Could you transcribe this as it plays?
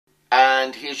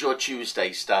And here's your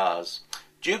Tuesday stars.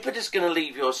 Jupiter's going to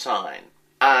leave your sign,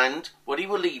 and what he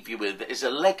will leave you with is a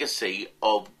legacy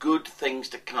of good things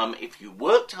to come if you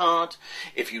worked hard,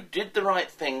 if you did the right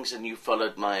things and you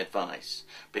followed my advice.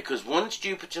 Because once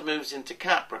Jupiter moves into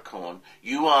Capricorn,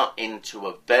 you are into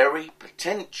a very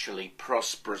potentially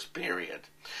prosperous period.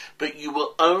 But you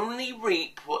will only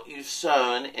reap what you've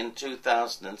sown in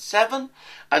 2007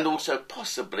 and also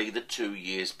possibly the 2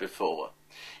 years before.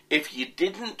 If you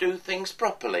didn't do things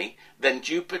properly, then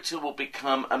Jupiter will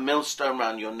become a millstone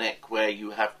around your neck where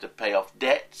you have to pay off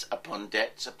debts upon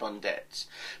debts upon debts.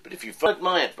 But if you followed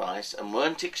my advice and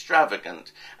weren't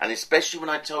extravagant, and especially when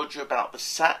I told you about the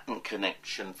Saturn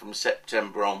connection from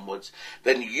September onwards,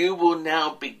 then you will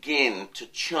now begin to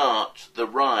chart the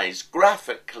rise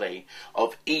graphically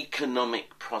of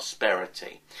economic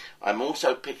prosperity. I'm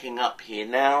also picking up here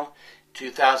now,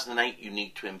 2008, you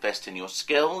need to invest in your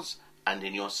skills and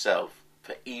in yourself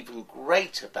for even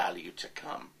greater value to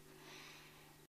come.